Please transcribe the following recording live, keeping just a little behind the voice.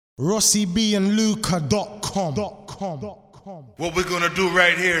Rossi B Luca.com. What we're gonna do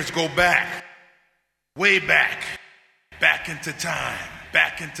right here is go back, way back, back into time,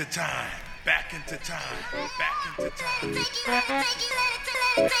 back into time, back into time, back into time.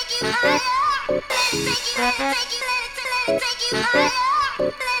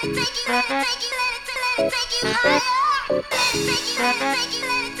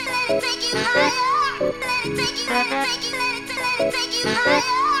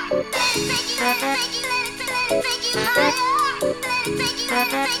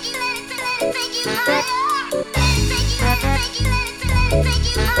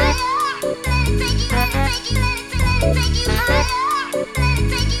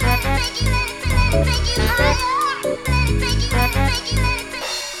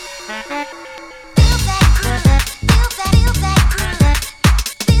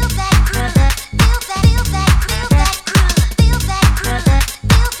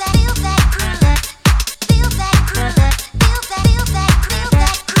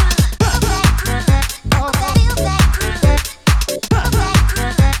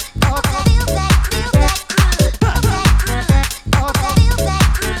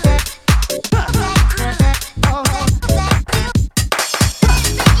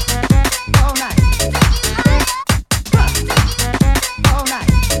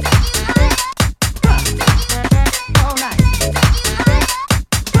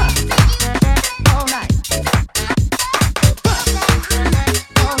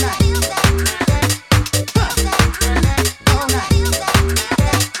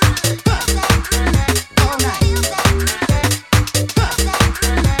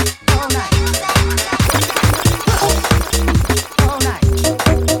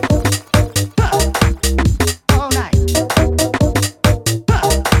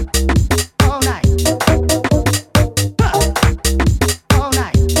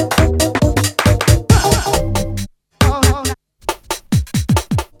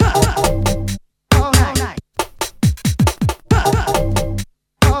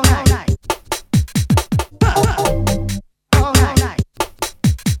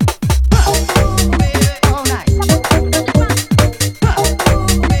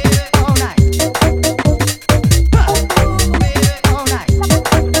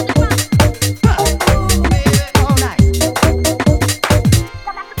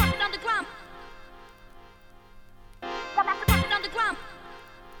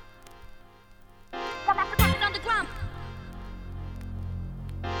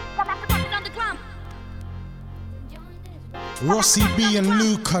 Rossi B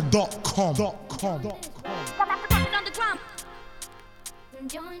Luca.com.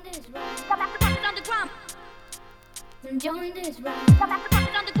 Join this ride.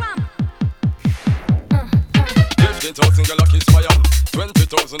 15,000 girl a kiss my hand,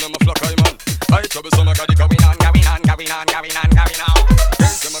 20,000 them a flock I man. I trouble some I got it going on.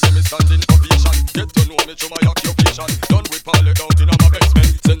 Friends them a give me standing ovation. Get to know me through my occupation. Done with parley out in my basement.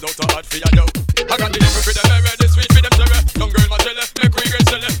 Send out a ad for your dough. I got the liquor for them, I ready sweet for them, sorry. Young girl my jelly, make we get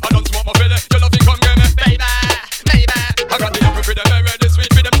silly. I don't smoke my belly, you love it come get me, baby. I got the liquor for them, I ready sweet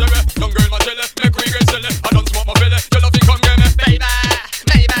for them, sorry. Young girl my jelly, make we get silly. I don't smoke my belly, you love it come get me, baby.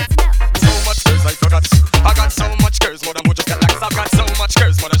 So much girls I forgot. I got so much girls, more than Mojo Cadillacs. I've got so much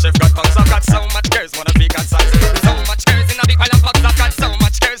girls, more than Chef got pumps. I've got so much girls, more than Big got socks. So much girls in a big pile of pops. I've got so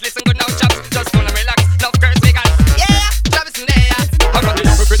much girls, listen good now, chaps. Just wanna relax, love girls, big ass. Yeah, Travis in there. I got the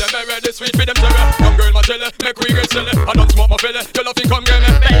liquor for them, I ready sweet for them, sorry. Young girl my jelly, make we get silly. I don't smoke my belly, you love it come get me,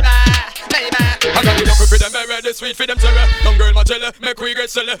 baby. I got the liquor for them, I ready sweet for them, sorry. Young girl my jelly, make we get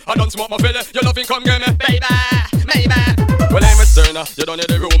silly. I don't smoke my belly, you love it come get me, baby. Well, I'm a Turner, you don't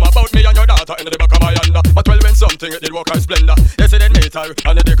need the room about me and your daughter in the back of my hand. But well, when something it did work out splendor. They say they made her,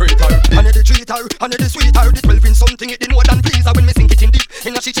 and they greet her, and they treat her, and they sweet her. The 12 in something it did more than please her. When me sink it in deep,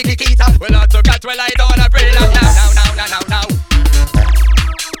 in a she chicky keeter. Well, I took that, well, I don't wanna pray now.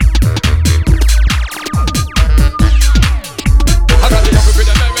 I got the offer for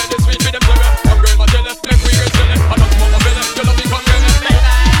them, I ready sweet for them, sorry. Young girl, my jelly, make we get silly. I don't smoke my belly, you love it, come get me, baby.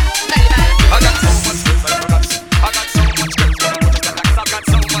 I got so much skills, I forgot. I got so much girls, but I'm just relax. I've got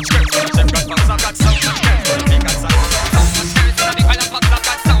so much girls, but I'm Chef got pumps. I've got so much girls, but I'm Big got socks. So much girls, but I'm big pile of pops. I've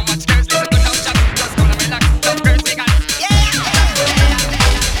got so much girls, listen good now, chaps. Just gonna relax, love girls, big ass. Yeah.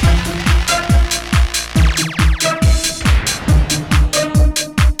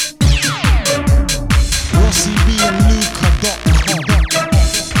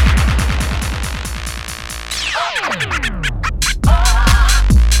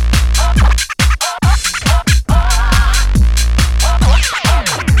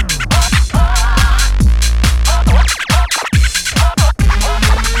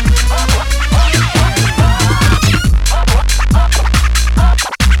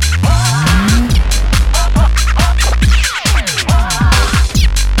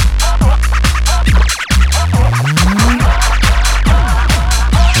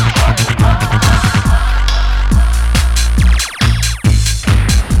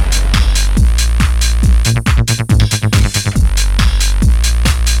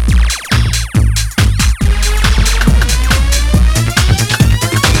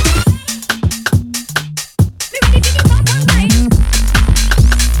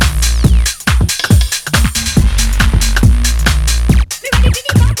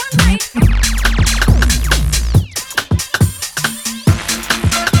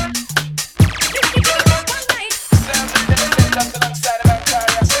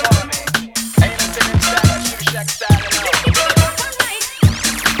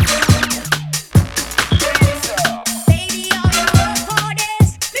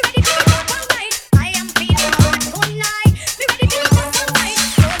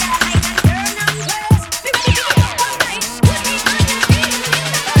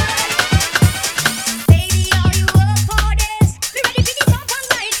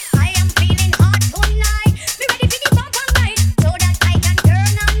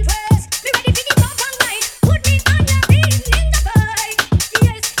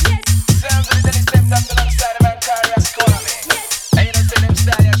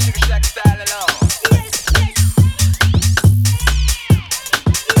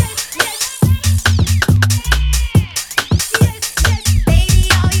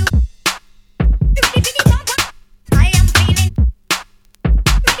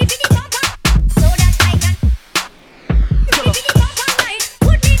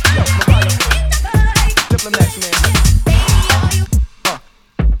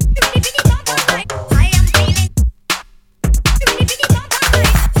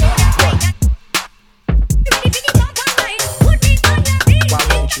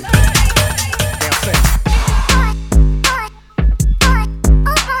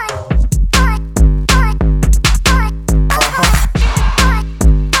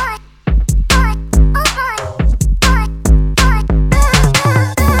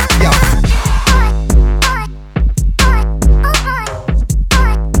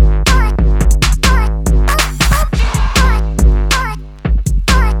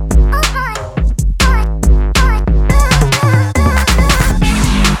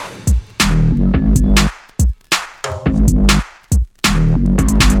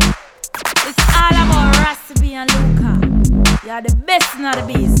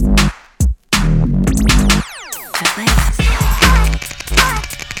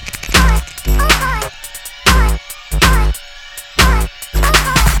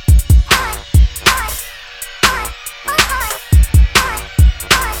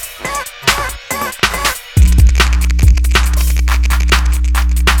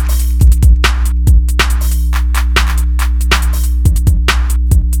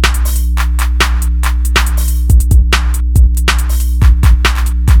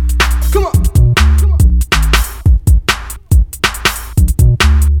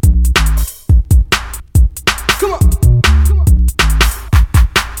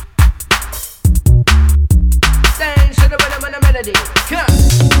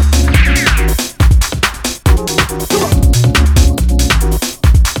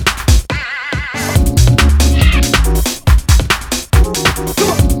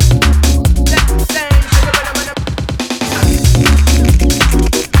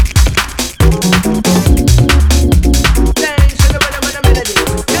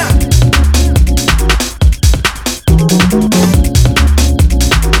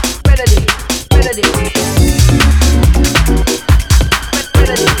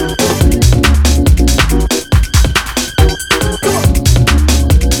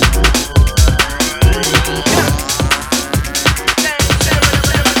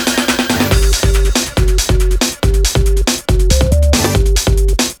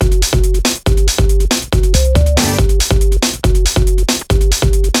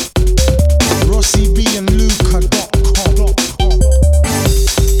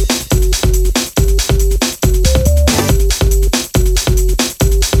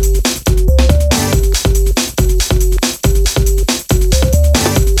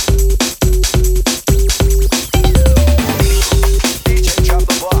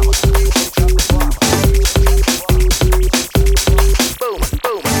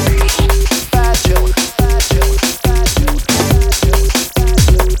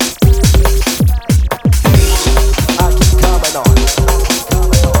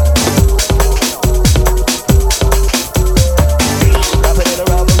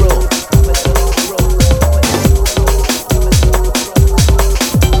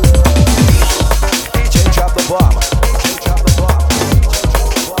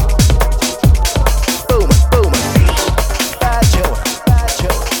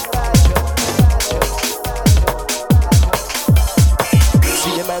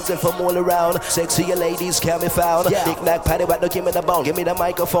 all around. Sexy ladies can be found. Knick-knack, paddywhack, no give me the bone. Give me the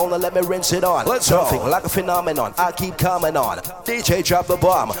microphone and let me rinse it on. Something like a phenomenon, I keep coming on. DJ drop the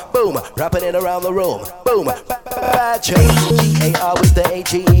bomb, boom, rapping it around the room. Boom, bad change. D.E.A with the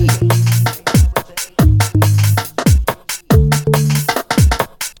A-G-E.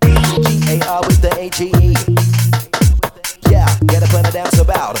 D.E.A with the A-G-E. Yeah, get up and a dance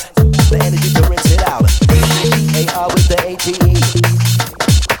about. The energy to rinse it out. D.E.A with the A-G-E.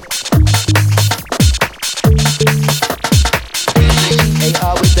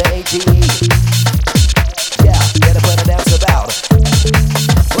 D.E.A with the A-G-E. Yeah, get up and a dance about.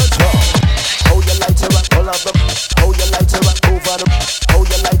 What's wrong? Hold your lighter up, hold up, hold your lighter up, move on up. Hold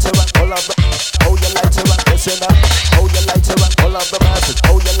your lighter up, hold up, hold your lighter up, listen up. Hold your lighter up, hold up the masses.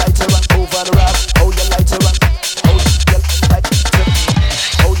 Hold your lighter up, move on around. Hold your lighter up, hold your lighter up,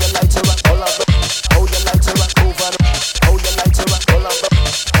 hold your lighter up, hold up.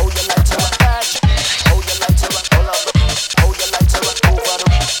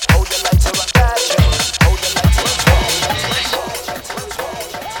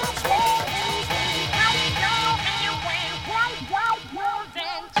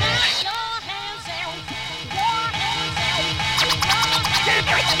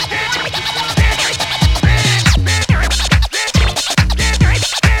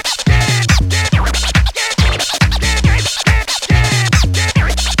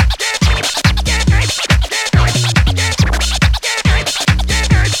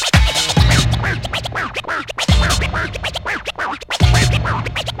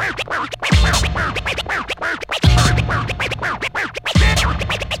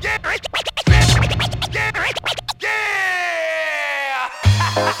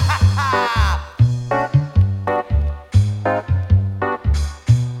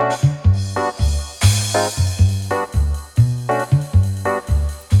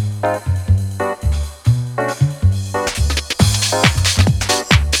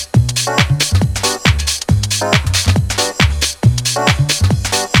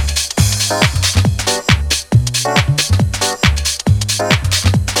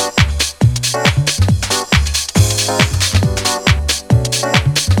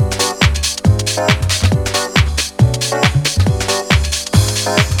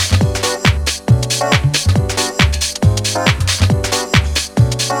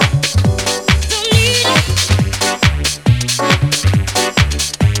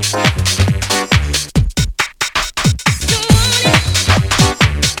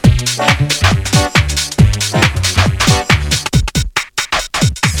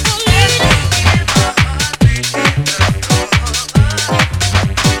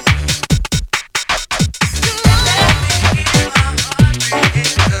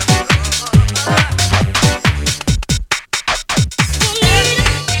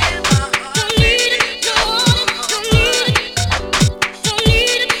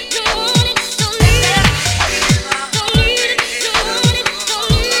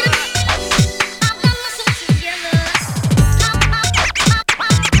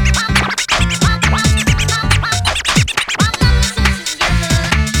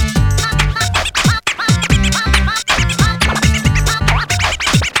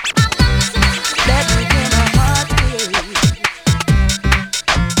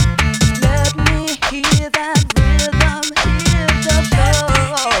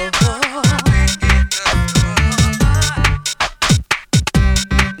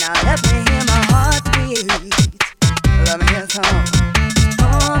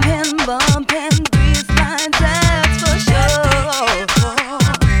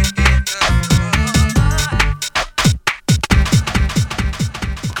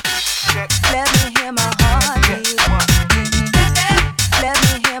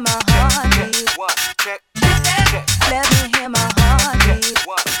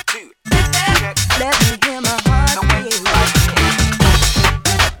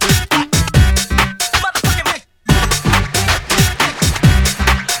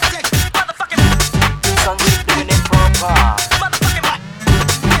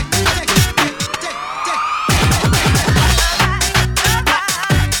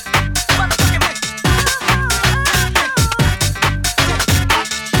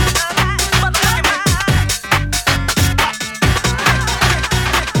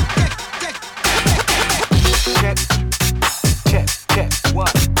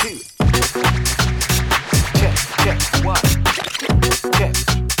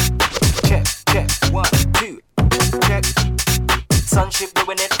 Sunship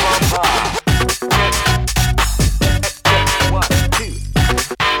doing it proper. Check, 1, 2.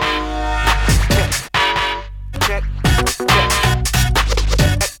 Check,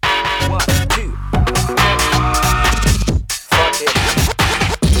 1, 2. Fuck it.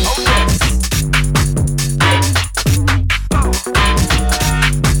 Oh yes.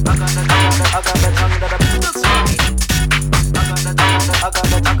 I got the tongue that that's right. I got the tongue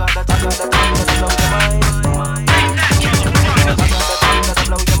that blows your mind.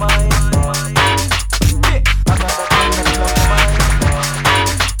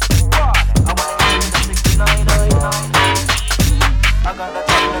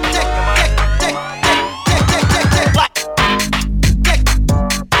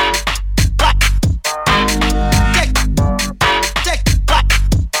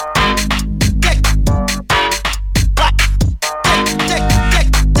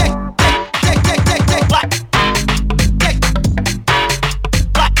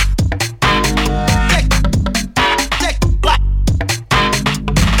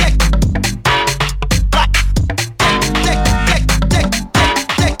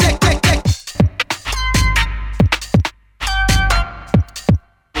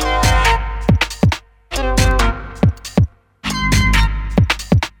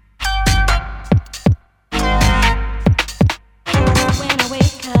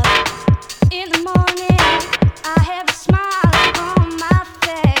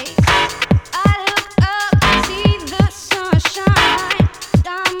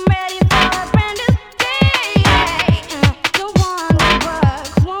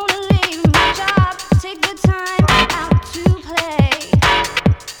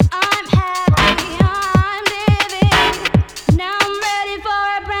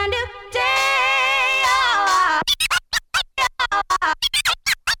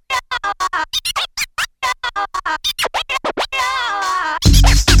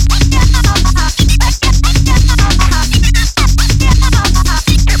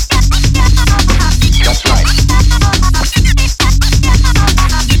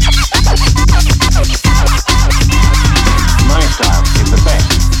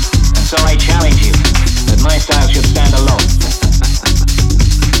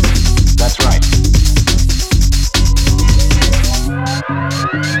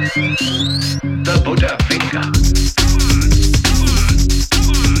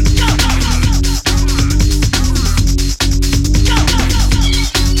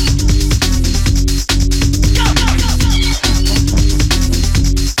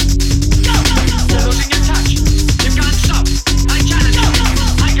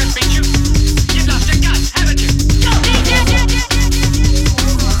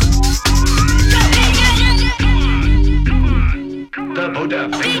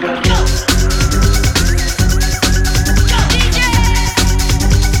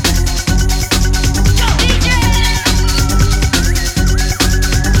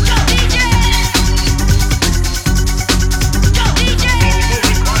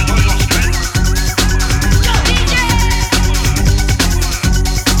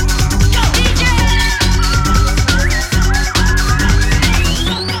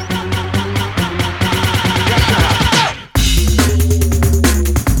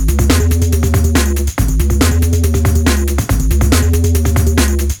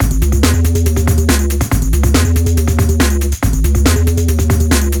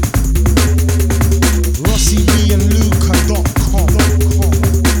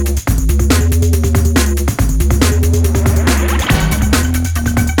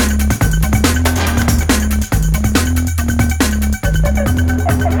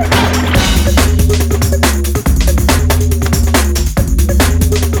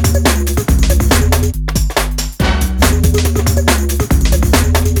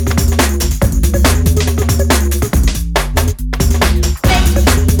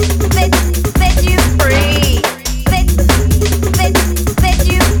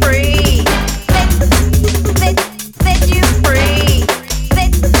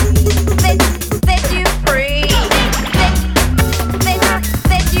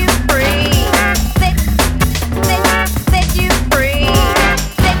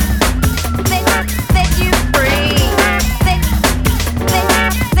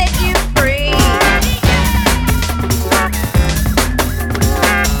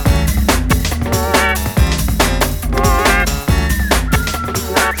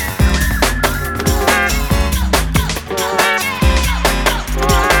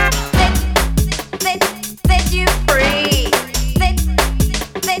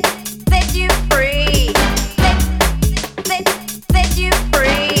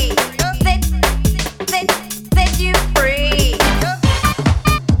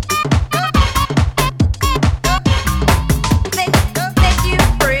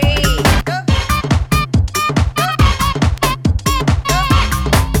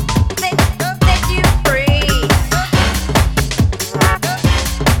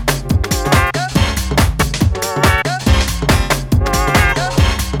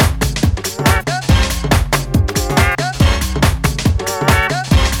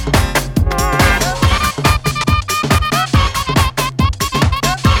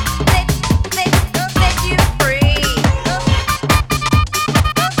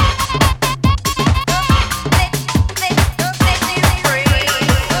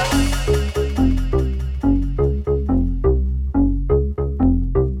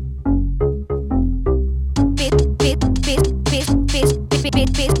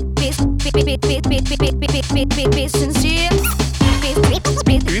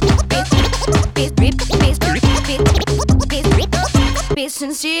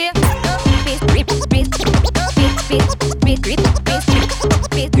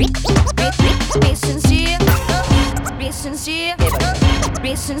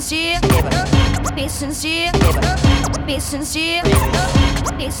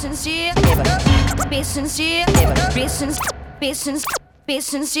 Be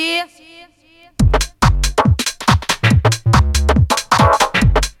sincere.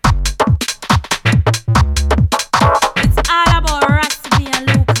 It's all about Rossi B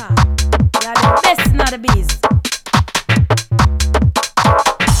Luca. They are the best in the biz.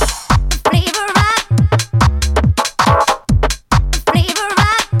 Flavor rock. Flavor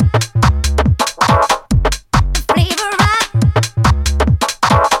rock. Flavor rock.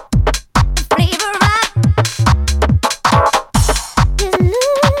 Flavor rock. Just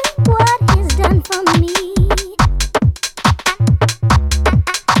look what he's done for me.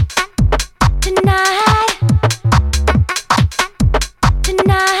 Tonight.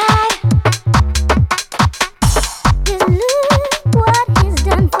 Tonight. Just look what he's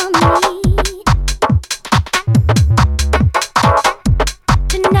done for me.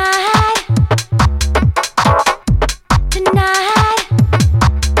 Tonight. Tonight.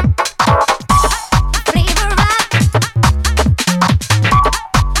 Flavor rock.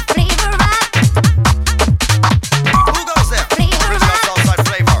 Flavor rock. Who goes there? Flavor Original rock. Southside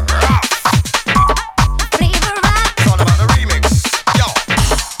flavor. Flavor rock. It's all about the remix. Yo.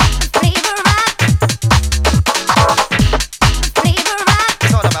 Flavor rock. Flavor rock.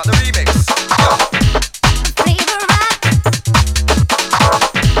 It's all about the remix. Yo. Flavor rock.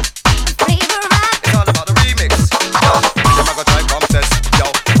 Flavor rock. It's all about the remix. Yo. When them a go try come test. Yo.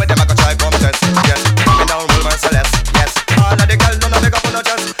 When them a go try come test. Yes. Coming down with merciless. Yes. All of the girls don't make up on no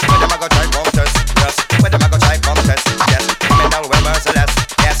chest. When them a go try come test. Yes. When them a go try come test. Yes. Coming down with merciless.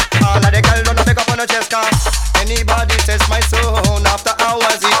 Yes. All of the girls don't make up on no chest. Cause anybody test my soul after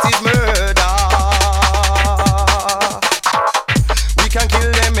hours it is murder. We can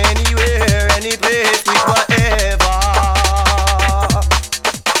kill them anywhere, any place, with whatever.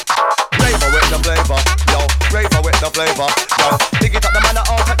 Raver with the flavor, yo. Raver with the flavor, yo. Dig it up the man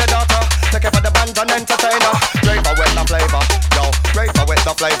out at the daughter. Take it for the band and entertainer. Raver with the flavor, yo. Raver with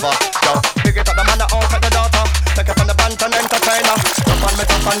the flavor, yo. Dig it up the man out at the daughter. Take it from the band and entertainer.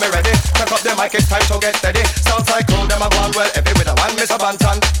 Tough on me ready. Take up the mic, it's time to get steady. Sounds like cool, them a go on well. Every with a one, Mr.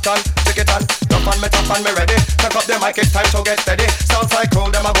 Bantan, tan, take it on. Tough on me ready. Take up the mic, it's time to get steady. Sounds like cool,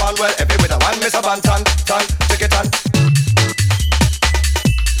 them a go on well. Every with a one, Mr. Bantan, tan, take it on.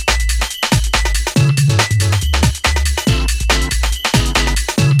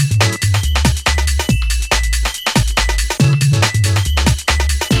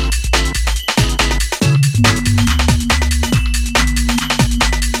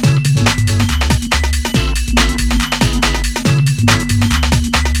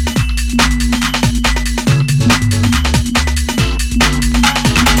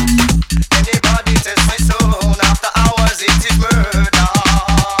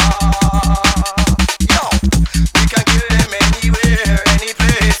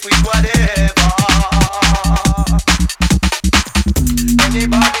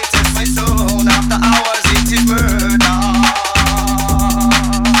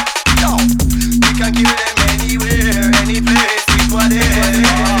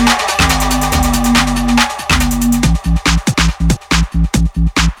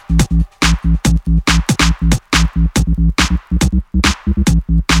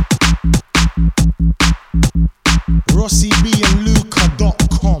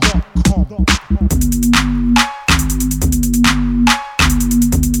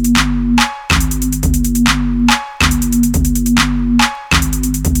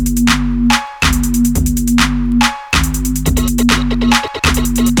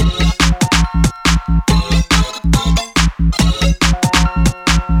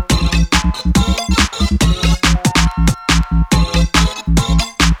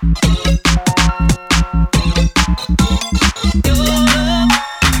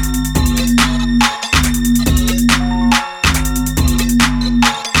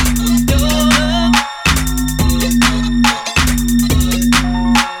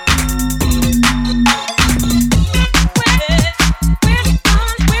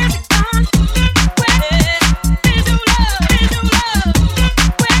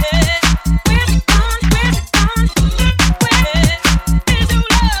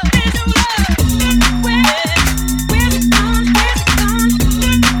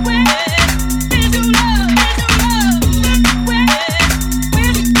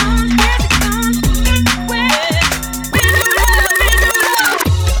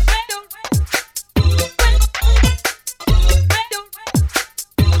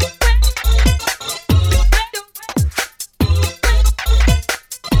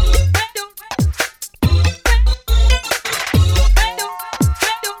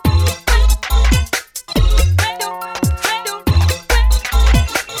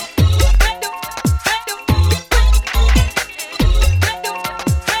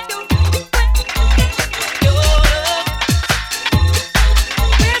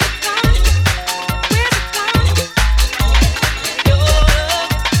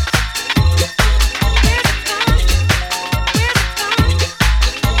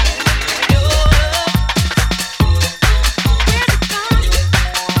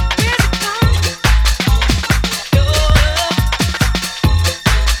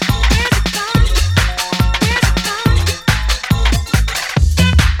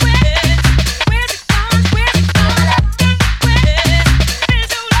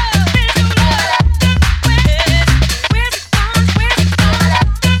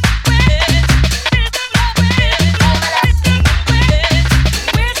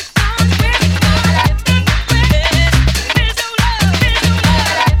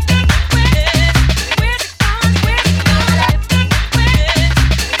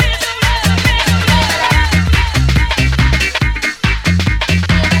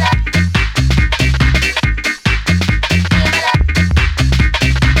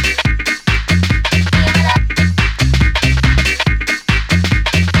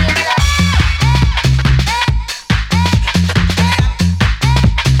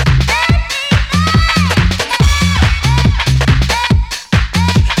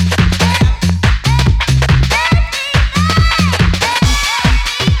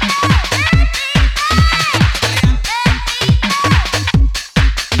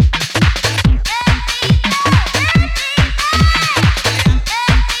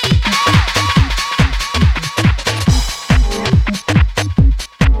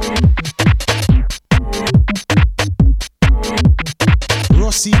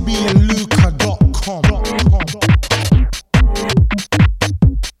 RossiBandLuca.com.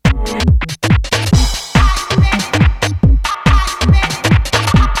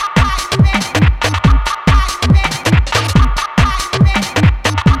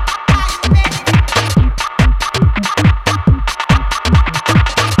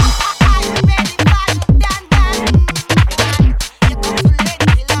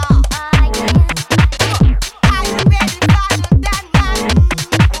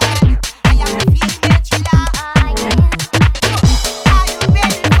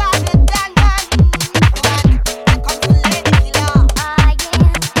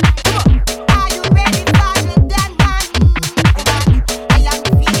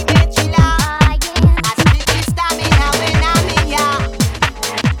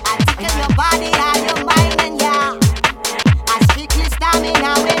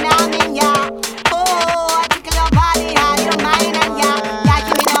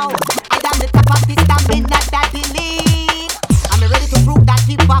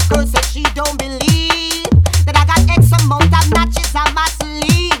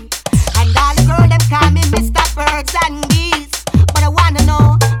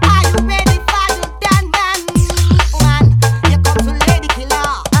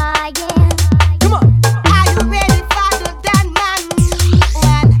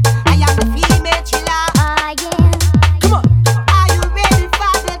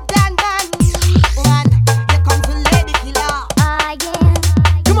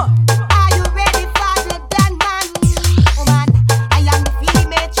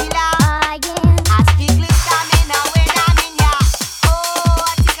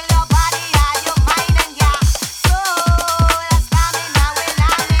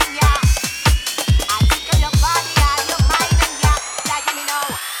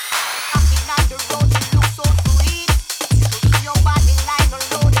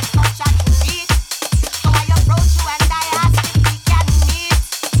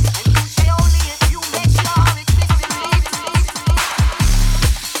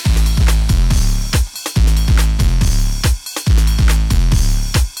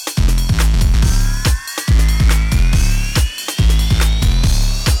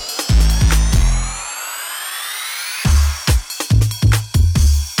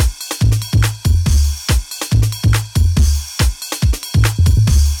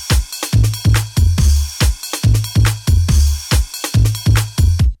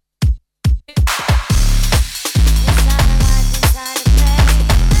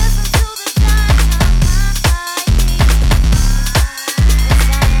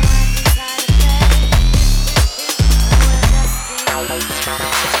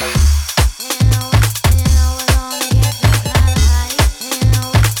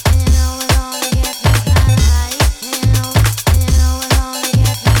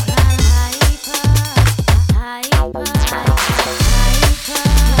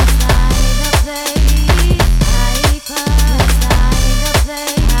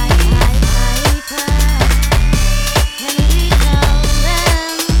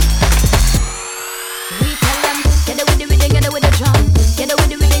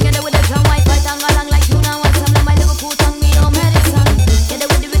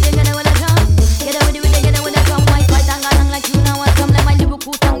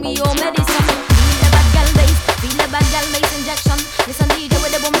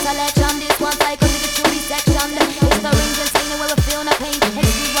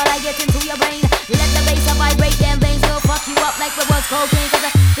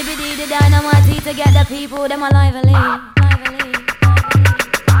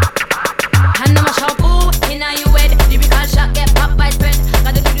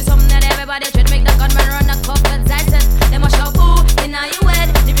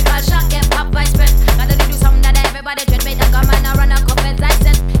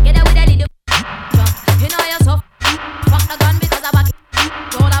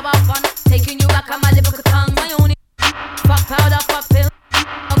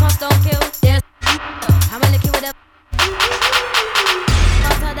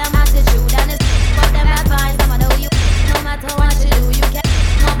 Most of them attitude and it's fuck them advice. I'm on the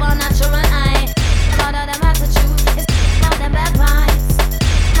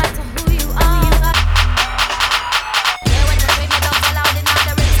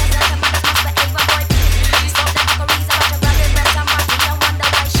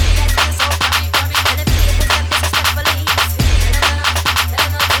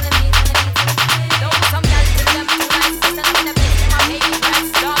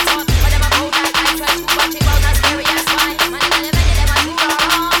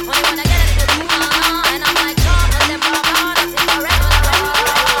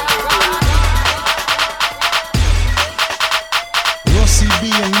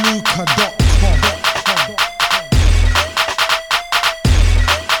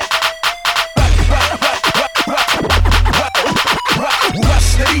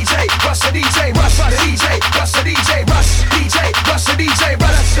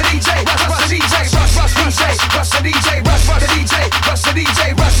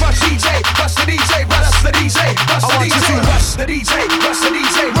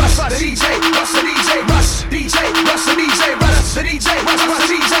DJ, rush the DJ, rush the DJ, rush DJ, rush the DJ, rush the DJ, rush the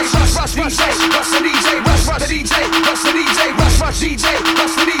DJ, rush DJ, rush the DJ, rush the DJ, rush the DJ, rush DJ,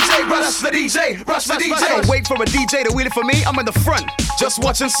 rush the DJ, rush the DJ, rush the DJ. I don't wait for a DJ to wheel it for me. I'm in the front. Just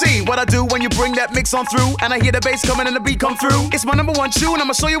watch and see what I do when you bring that mix on through. And I hear the bass coming and the beat come through. It's my number one tune.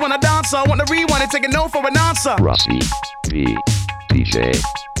 I'ma show you when I dance. I want to rewind and take a no for an answer. Rossi B DJ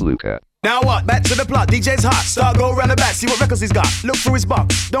Luca. Now what? Back to the plot. DJ's hot. Start go around the back. See what records he's got. Look through his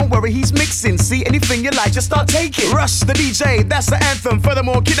box. Don't worry, he's mixing. See anything you like, just start taking. Rush the DJ. That's the anthem.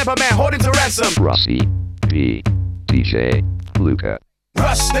 Furthermore, kidnap a man, hold him to ransom. Rossi B DJ Luca.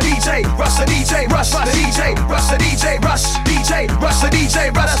 Rush the DJ, rush the DJ, rush the DJ, rush the DJ, rush DJ, rush the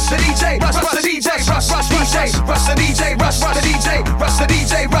DJ, rush the DJ, rush the DJ, rush DJ, rush the DJ, rush the DJ, rush the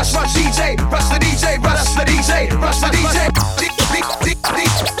DJ, rush DJ, rush the DJ, rush the DJ, rush the DJ.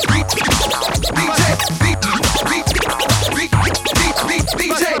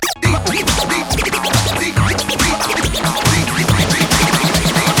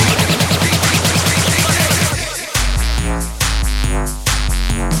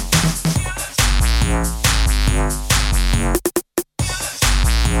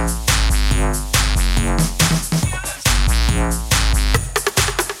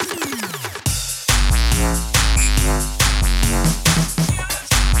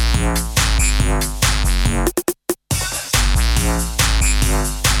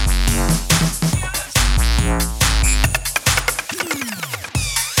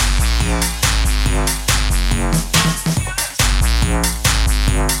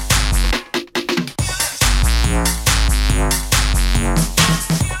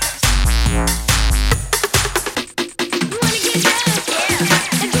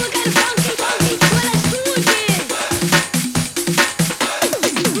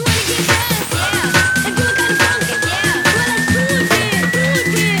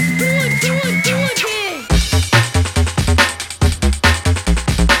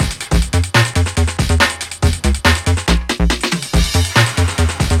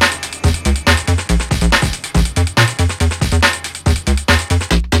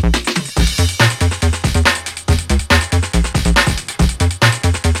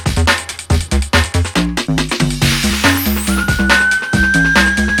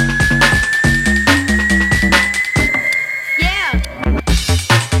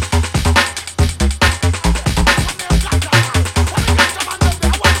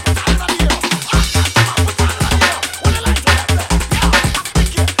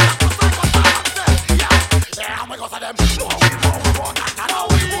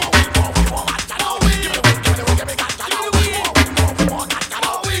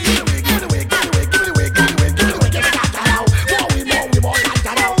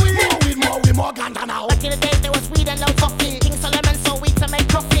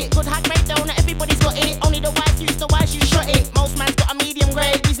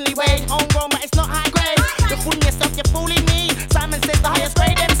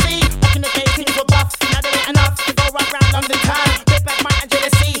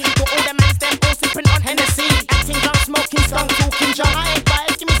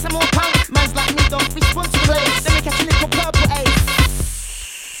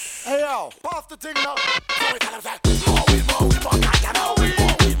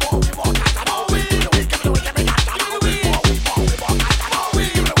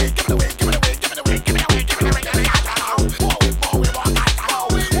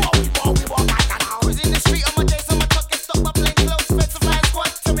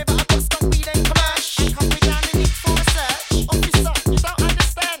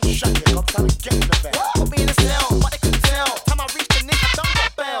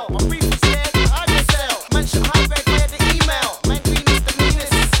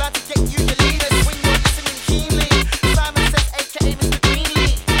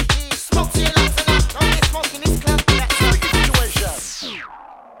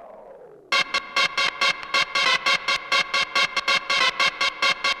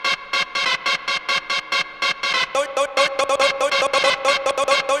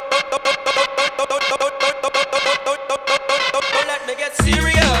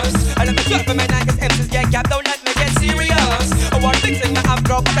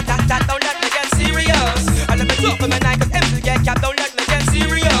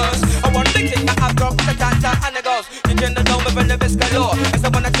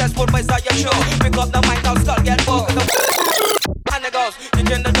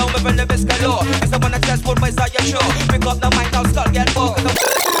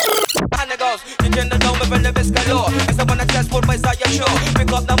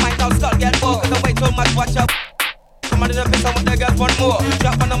 want more.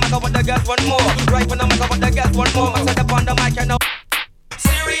 Drop on the mic, what the girls want more. Right on the mic, what the girls want more. I said up on the mic, you know.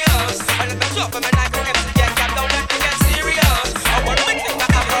 Serious, I let me drop on my knife and MC get cap. Don't let me get serious. I want to make things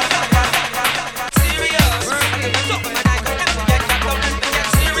happen. Serious, I let me drop on my knife and MC get cap. Don't let me get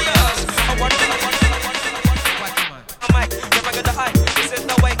serious. I want to make mic, never get the hype. This is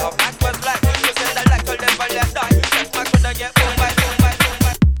the way of Maxwell's life. You send the light to live and let die. Just my coulda get boom by boom by boom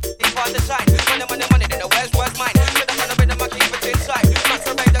by. Deep on the shine, money, money, money. Then the West was mine. Should have found a rhythm, I keep it inside. Max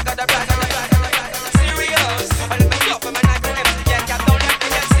the rate, I got the right. Serious, I let me drop on my knife and MC get cap. Don't let me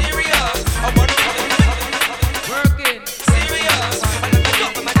get serious. I want to work it. Serious, I let me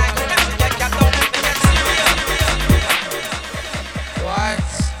drop on my knife and MC get cap. Don't let me get serious.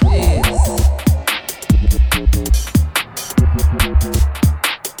 What's this?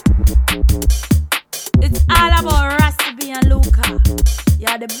 It's all about Rossi B and Luca.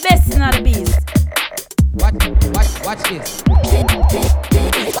 You're the best in the beast. Watch this.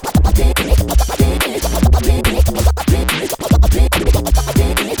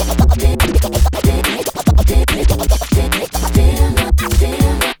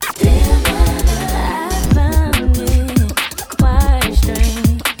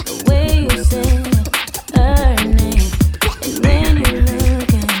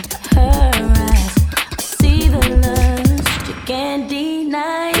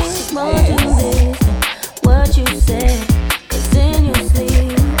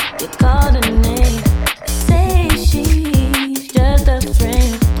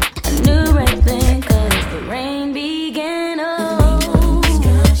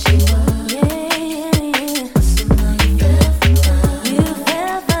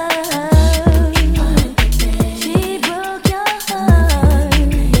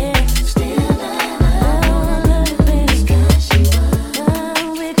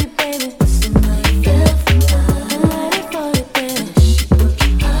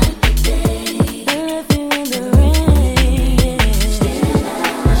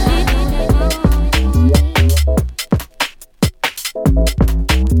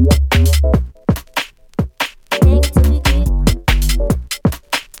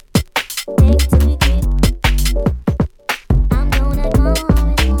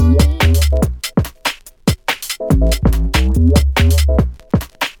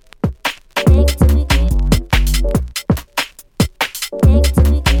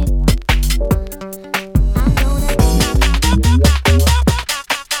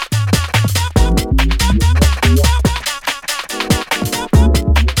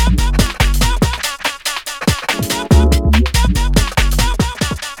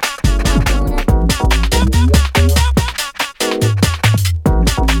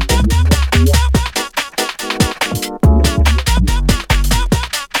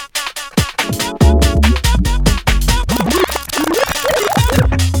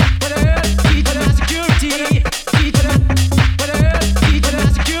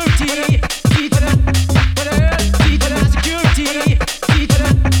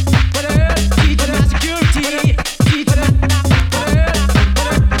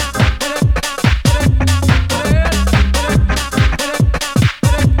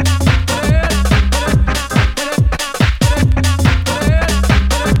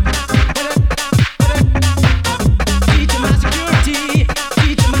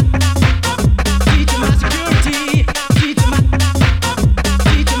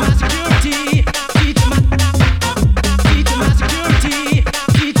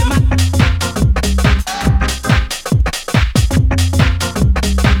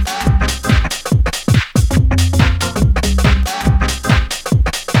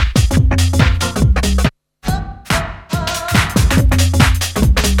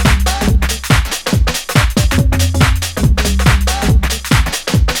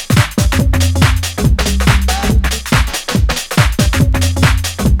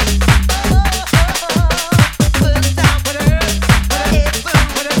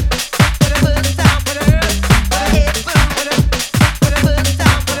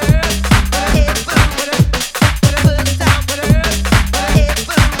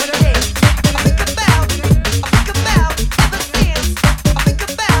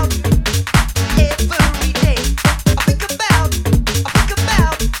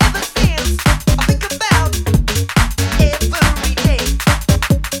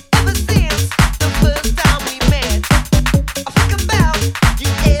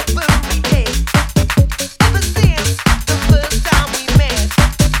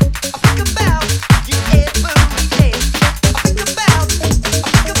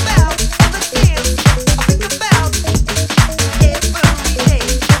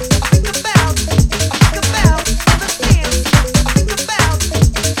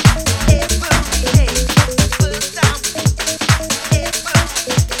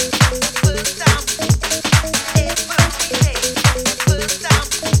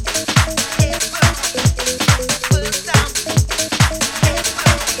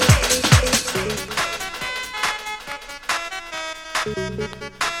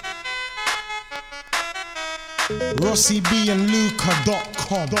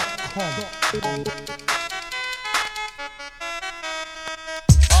 RossiBandLuca.com.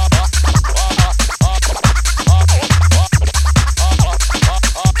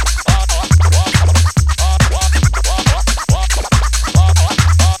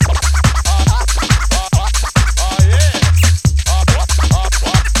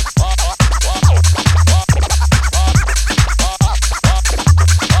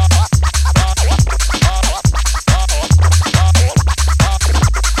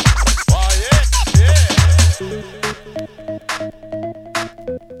 Yeah.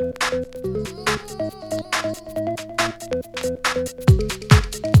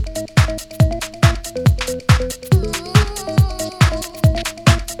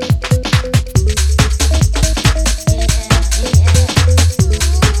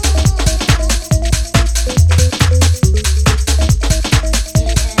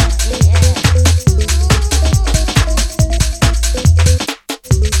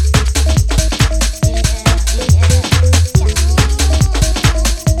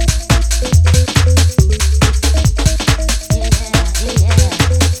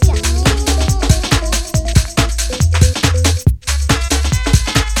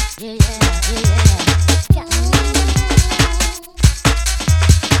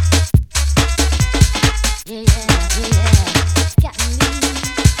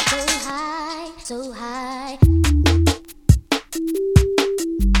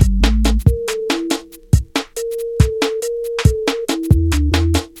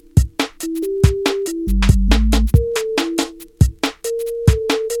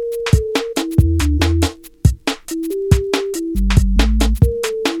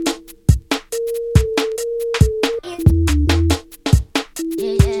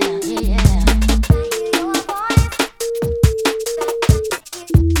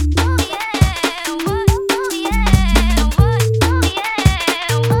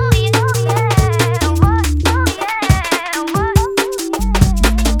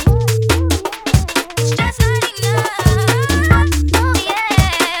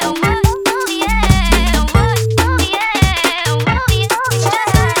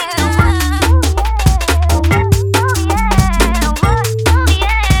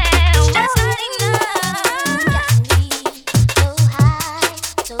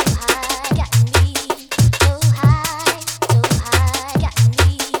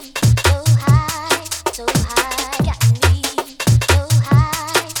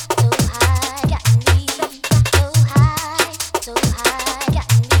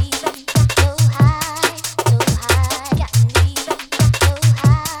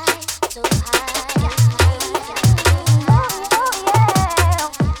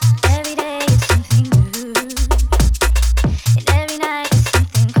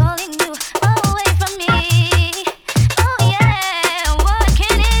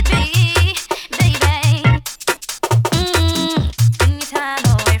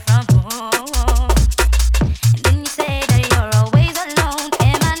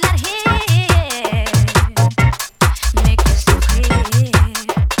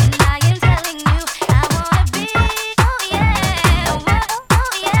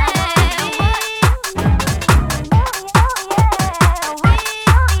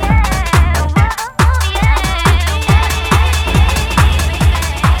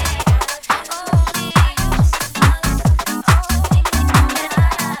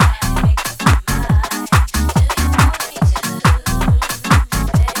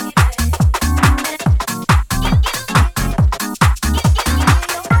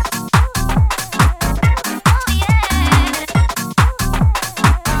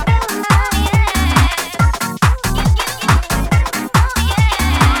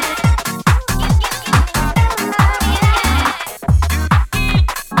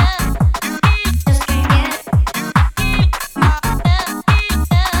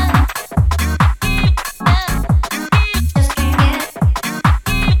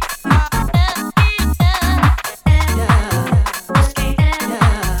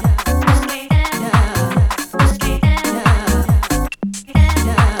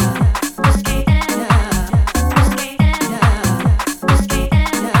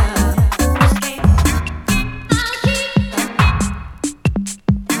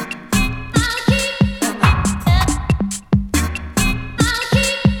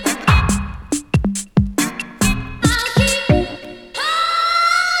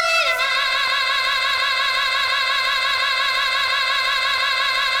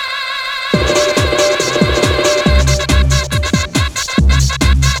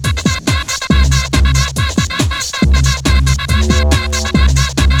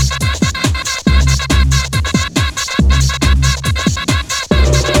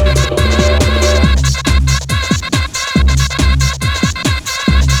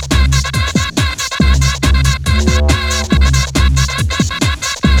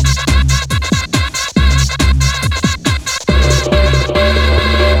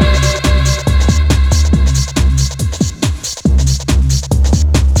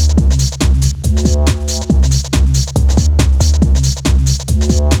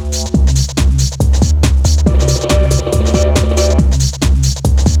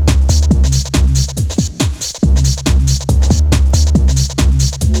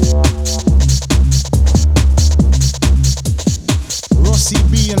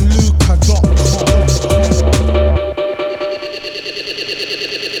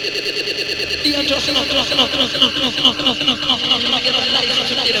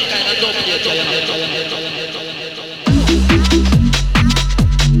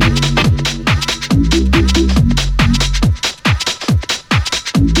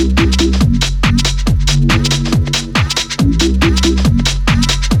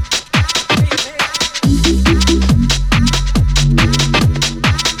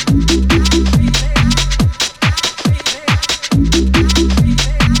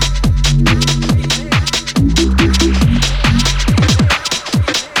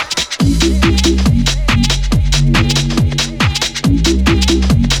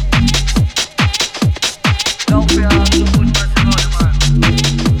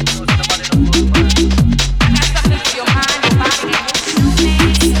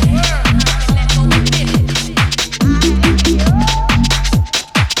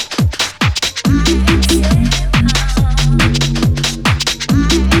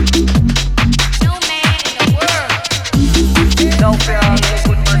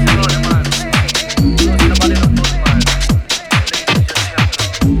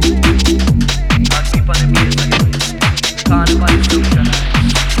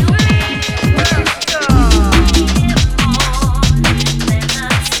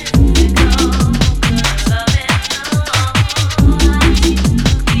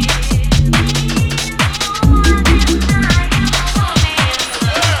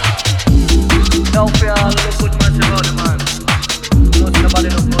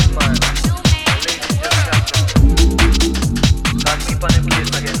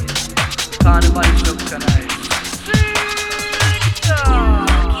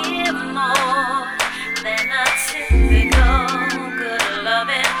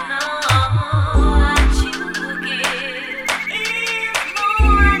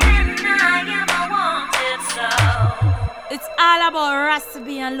 Rossi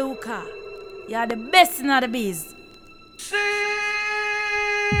B Luca. You're the best in the biz.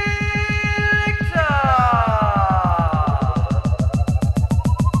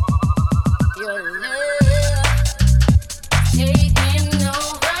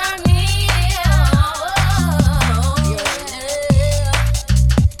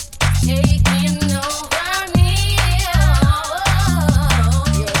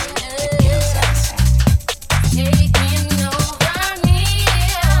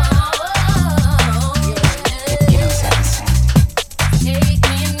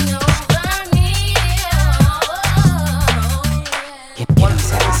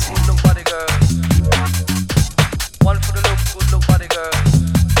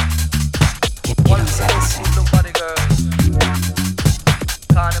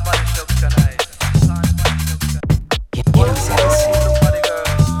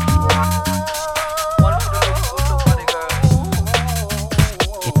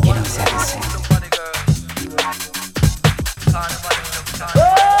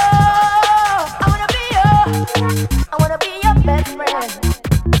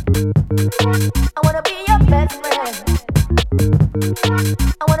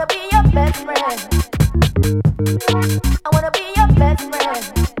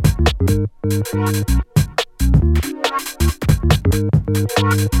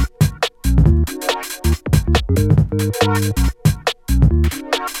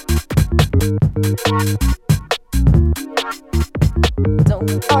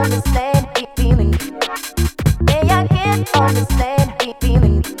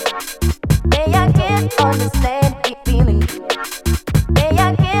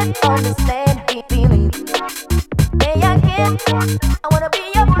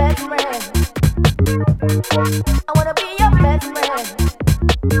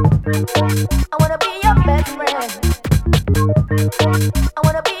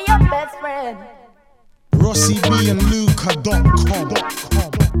 Rossi B Luca.com.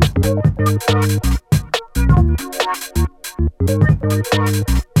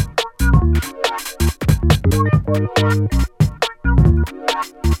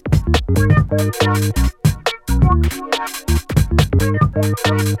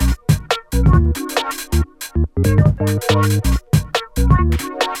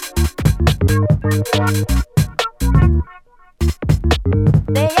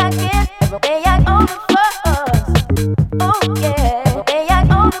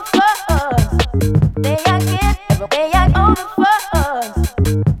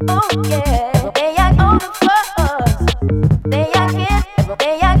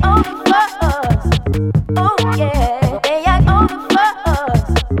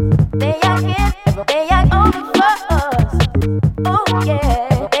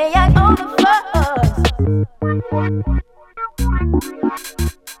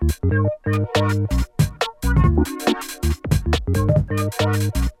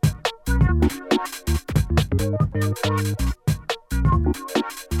 I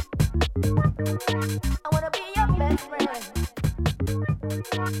wanna be your best friend.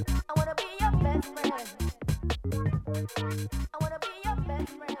 I wanna be your best friend. I wanna be your best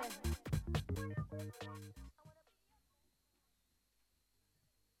friend.